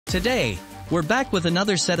Today, we're back with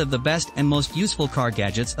another set of the best and most useful car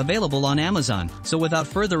gadgets available on Amazon, so without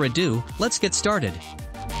further ado, let's get started.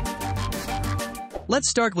 Let's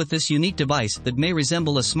start with this unique device that may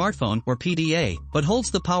resemble a smartphone or PDA, but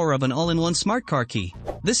holds the power of an all-in-one smart car key.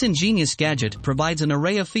 This ingenious gadget provides an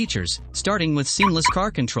array of features, starting with seamless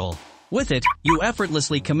car control. With it, you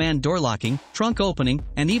effortlessly command door locking, trunk opening,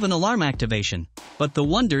 and even alarm activation. But the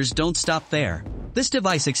wonders don't stop there. This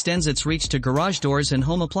device extends its reach to garage doors and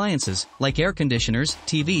home appliances, like air conditioners,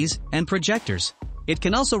 TVs, and projectors. It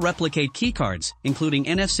can also replicate keycards, including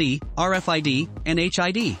NFC, RFID, and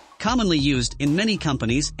HID, commonly used in many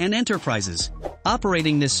companies and enterprises.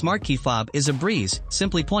 Operating this smart key fob is a breeze.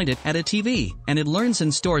 Simply point it at a TV, and it learns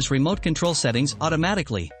and stores remote control settings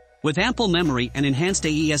automatically. With ample memory and enhanced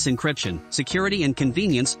AES encryption, security and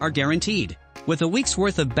convenience are guaranteed. With a week's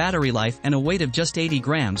worth of battery life and a weight of just 80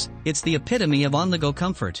 grams, it's the epitome of on-the-go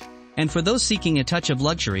comfort. And for those seeking a touch of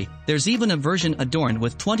luxury, there's even a version adorned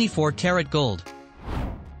with 24-karat gold.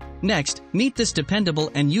 Next, meet this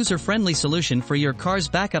dependable and user-friendly solution for your car's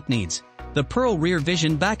backup needs: the Pearl Rear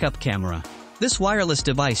Vision Backup Camera. This wireless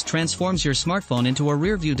device transforms your smartphone into a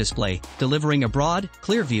rear-view display, delivering a broad,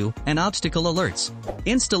 clear view and obstacle alerts.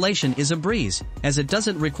 Installation is a breeze, as it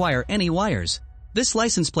doesn't require any wires. This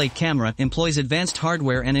license plate camera employs advanced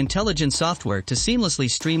hardware and intelligent software to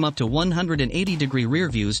seamlessly stream up to 180-degree rear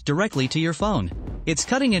views directly to your phone. Its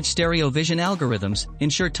cutting-edge stereo vision algorithms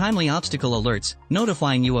ensure timely obstacle alerts,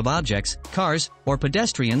 notifying you of objects, cars, or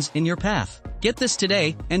pedestrians in your path. Get this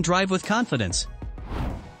today and drive with confidence.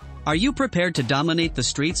 Are you prepared to dominate the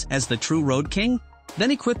streets as the true road king?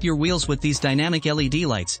 Then equip your wheels with these dynamic LED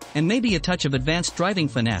lights, and maybe a touch of advanced driving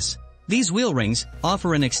finesse. These wheel rings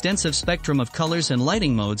offer an extensive spectrum of colors and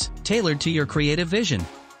lighting modes, tailored to your creative vision.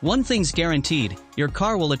 One thing's guaranteed: your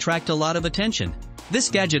car will attract a lot of attention. This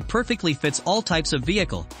gadget perfectly fits all types of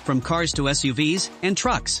vehicle, from cars to SUVs and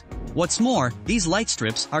trucks. What's more, these light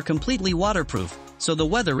strips are completely waterproof, so the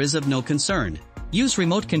weather is of no concern. Use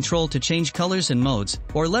remote control to change colors and modes,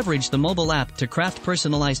 or leverage the mobile app to craft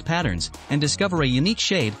personalized patterns and discover a unique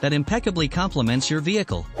shade that impeccably complements your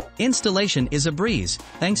vehicle. Installation is a breeze,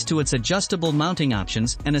 thanks to its adjustable mounting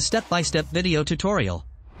options and a step-by-step video tutorial.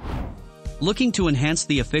 Looking to enhance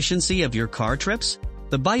the efficiency of your car trips?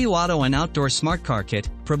 The Bayou Auto and Outdoor Smart Car Kit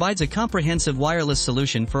provides a comprehensive wireless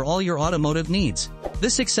solution for all your automotive needs.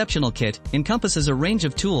 This exceptional kit encompasses a range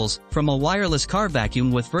of tools, from a wireless car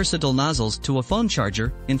vacuum with versatile nozzles to a phone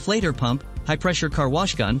charger, inflator pump, high-pressure car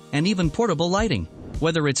wash gun, and even portable lighting.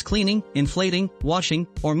 Whether it's cleaning, inflating, washing,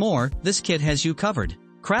 or more, this kit has you covered.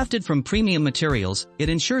 Crafted from premium materials, it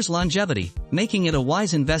ensures longevity, making it a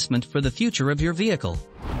wise investment for the future of your vehicle.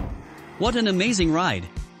 What an amazing ride!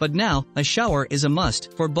 But now, a shower is a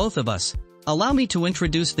must for both of us. Allow me to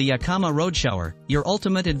introduce the Yakama Road Shower, your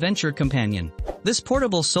ultimate adventure companion. This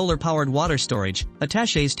portable solar-powered water storage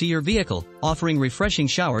attaches to your vehicle, offering refreshing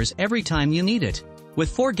showers every time you need it. With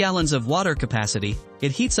 4 gallons of water capacity,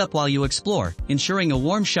 it heats up while you explore, ensuring a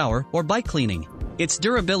warm shower or bike cleaning. Its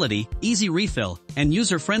durability, easy refill, and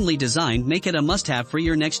user-friendly design make it a must-have for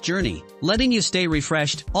your next journey, letting you stay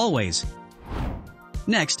refreshed always.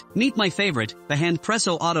 Next, meet my favorite, the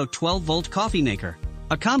Handpresso Auto 12-volt coffee maker.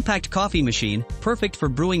 A compact coffee machine, perfect for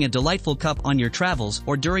brewing a delightful cup on your travels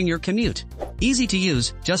or during your commute. Easy to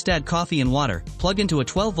use, just add coffee and water, plug into a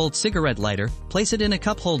 12-volt cigarette lighter, place it in a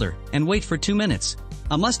cup holder, and wait for 2 minutes.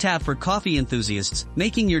 A must-have for coffee enthusiasts,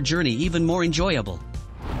 making your journey even more enjoyable.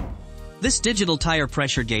 This digital tire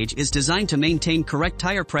pressure gauge is designed to maintain correct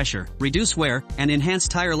tire pressure, reduce wear, and enhance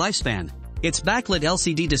tire lifespan. Its backlit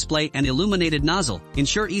LCD display and illuminated nozzle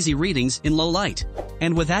ensure easy readings in low light.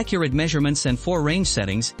 And with accurate measurements and 4 range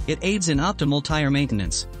settings, it aids in optimal tire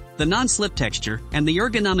maintenance. The non-slip texture and the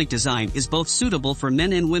ergonomic design is both suitable for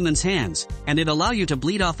men and women's hands, and it allows you to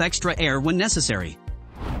bleed off extra air when necessary.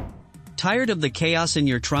 Tired of the chaos in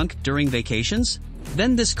your trunk during vacations?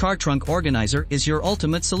 Then this car trunk organizer is your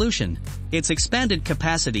ultimate solution. Its expanded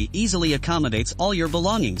capacity easily accommodates all your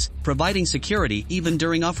belongings, providing security even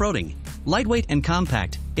during off-roading. Lightweight and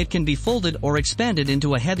compact, it can be folded or expanded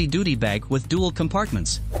into a heavy-duty bag with dual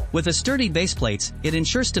compartments. With a sturdy base plates, it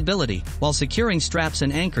ensures stability, while securing straps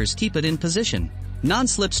and anchors keep it in position.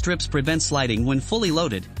 Non-slip strips prevent sliding when fully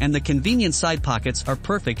loaded, and the convenient side pockets are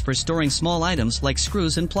perfect for storing small items like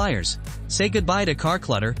screws and pliers. Say goodbye to car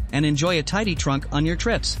clutter and enjoy a tidy trunk on your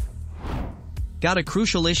trips. Got a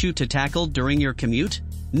crucial issue to tackle during your commute?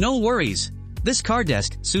 No worries! This car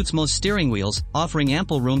desk suits most steering wheels, offering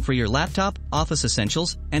ample room for your laptop, office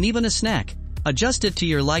essentials, and even a snack. Adjust it to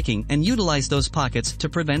your liking and utilize those pockets to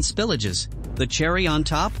prevent spillages. The cherry on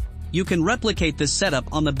top? You can replicate this setup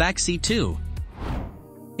on the back seat too.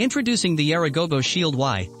 Introducing the Aragogo Shield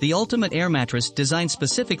Y, the ultimate air mattress designed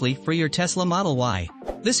specifically for your Tesla Model Y.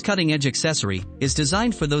 This cutting-edge accessory is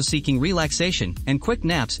designed for those seeking relaxation and quick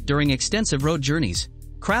naps during extensive road journeys.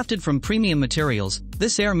 Crafted from premium materials,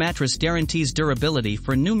 this air mattress guarantees durability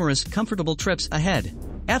for numerous comfortable trips ahead.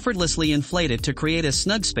 Effortlessly inflated to create a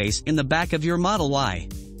snug space in the back of your Model Y.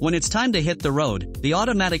 When it's time to hit the road, the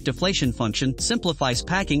automatic deflation function simplifies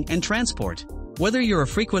packing and transport. Whether you're a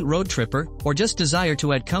frequent road tripper or just desire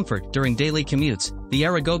to add comfort during daily commutes, the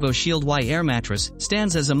Aragogo Shield Y air mattress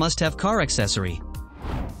stands as a must-have car accessory.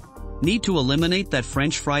 Need to eliminate that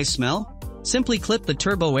French fry smell? Simply clip the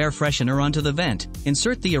turbo air freshener onto the vent,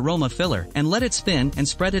 insert the aroma filler and let it spin and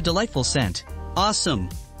spread a delightful scent. Awesome!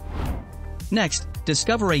 Next,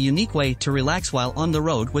 discover a unique way to relax while on the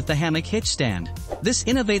road with the hammock hitch stand. This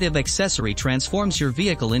innovative accessory transforms your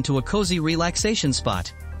vehicle into a cozy relaxation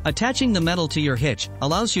spot. Attaching the metal to your hitch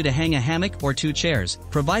allows you to hang a hammock or 2 chairs,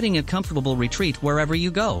 providing a comfortable retreat wherever you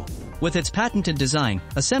go. With its patented design,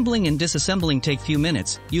 assembling and disassembling take few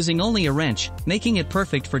minutes, using only a wrench, making it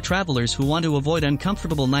perfect for travelers who want to avoid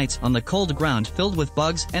uncomfortable nights on the cold ground filled with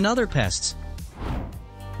bugs and other pests.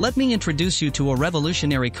 Let me introduce you to a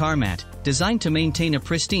revolutionary car mat, designed to maintain a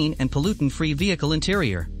pristine and pollutant-free vehicle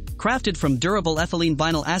interior. Crafted from durable ethylene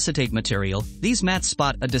vinyl acetate material, these mats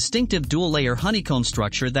spot a distinctive dual-layer honeycomb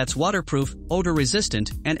structure that's waterproof,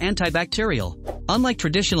 odor-resistant, and antibacterial. Unlike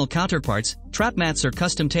traditional counterparts, trap mats are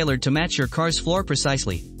custom-tailored to match your car's floor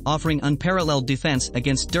precisely, offering unparalleled defense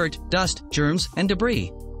against dirt, dust, germs, and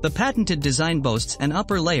debris. The patented design boasts an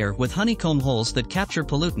upper layer with honeycomb holes that capture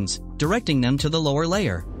pollutants, directing them to the lower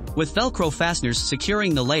layer. With Velcro fasteners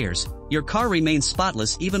securing the layers, your car remains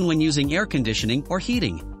spotless even when using air conditioning or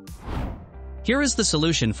heating. Here is the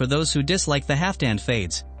solution for those who dislike the half-stand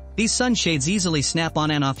fades. These sunshades easily snap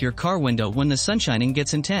on and off your car window when the sunshining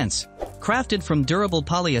gets intense. Crafted from durable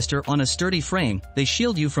polyester on a sturdy frame, they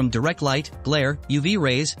shield you from direct light, glare, UV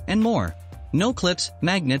rays, and more. No clips,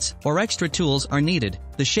 magnets, or extra tools are needed.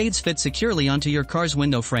 The shades fit securely onto your car's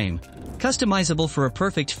window frame. Customizable for a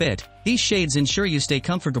perfect fit, these shades ensure you stay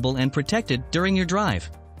comfortable and protected during your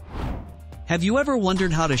drive. Have you ever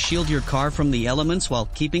wondered how to shield your car from the elements while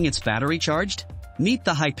keeping its battery charged? Meet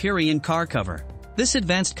the Hyperion Car Cover. This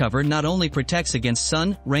advanced cover not only protects against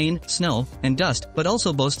sun, rain, snow, and dust, but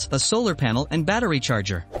also boasts a solar panel and battery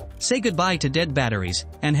charger. Say goodbye to dead batteries,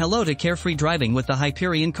 and hello to carefree driving with the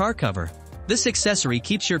Hyperion Car Cover. This accessory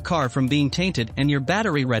keeps your car from being tainted and your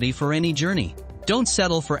battery ready for any journey. Don't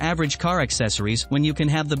settle for average car accessories when you can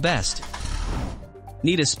have the best.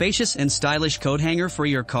 Need a spacious and stylish coat hanger for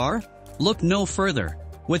your car? Look no further.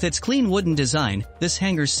 With its clean wooden design, this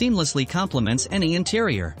hanger seamlessly complements any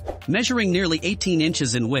interior. Measuring nearly 18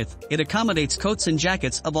 inches in width, it accommodates coats and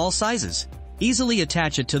jackets of all sizes. Easily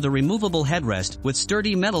attach it to the removable headrest with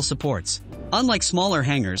sturdy metal supports. Unlike smaller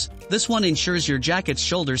hangers, this one ensures your jacket's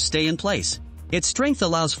shoulders stay in place. Its strength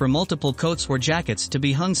allows for multiple coats or jackets to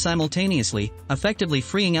be hung simultaneously, effectively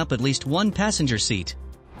freeing up at least one passenger seat.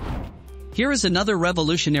 Here is another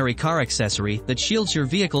revolutionary car accessory that shields your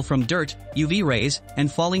vehicle from dirt, UV rays, and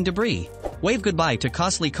falling debris. Wave goodbye to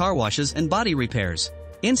costly car washes and body repairs.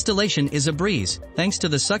 Installation is a breeze. Thanks to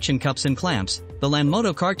the suction cups and clamps, the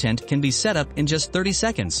Landmoto car tent can be set up in just 30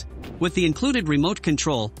 seconds. With the included remote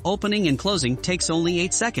control, opening and closing takes only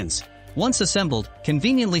 8 seconds. Once assembled,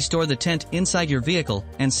 conveniently store the tent inside your vehicle,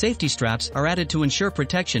 and safety straps are added to ensure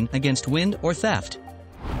protection against wind or theft.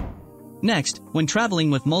 Next, when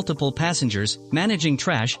traveling with multiple passengers, managing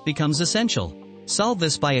trash becomes essential. Solve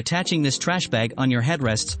this by attaching this trash bag on your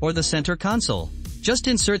headrests or the center console. Just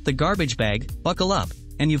insert the garbage bag, buckle up,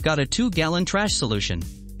 and you've got a 2-gallon trash solution.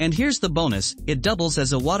 And here's the bonus, it doubles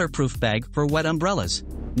as a waterproof bag for wet umbrellas.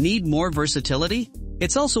 Need more versatility?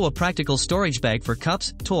 It's also a practical storage bag for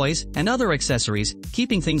cups, toys, and other accessories,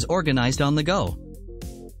 keeping things organized on the go.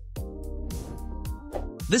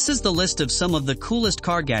 This is the list of some of the coolest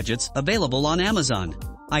car gadgets available on Amazon.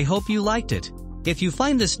 I hope you liked it. If you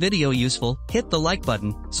find this video useful, hit the like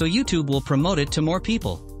button, so YouTube will promote it to more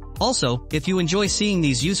people. Also, if you enjoy seeing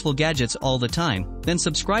these useful gadgets all the time, then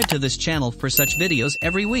subscribe to this channel for such videos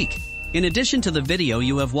every week. In addition to the video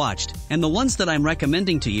you have watched, and the ones that I'm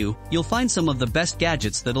recommending to you, you'll find some of the best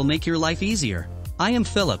gadgets that'll make your life easier. I am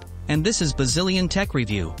Philip, and this is Bazillion Tech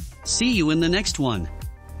Review. See you in the next one.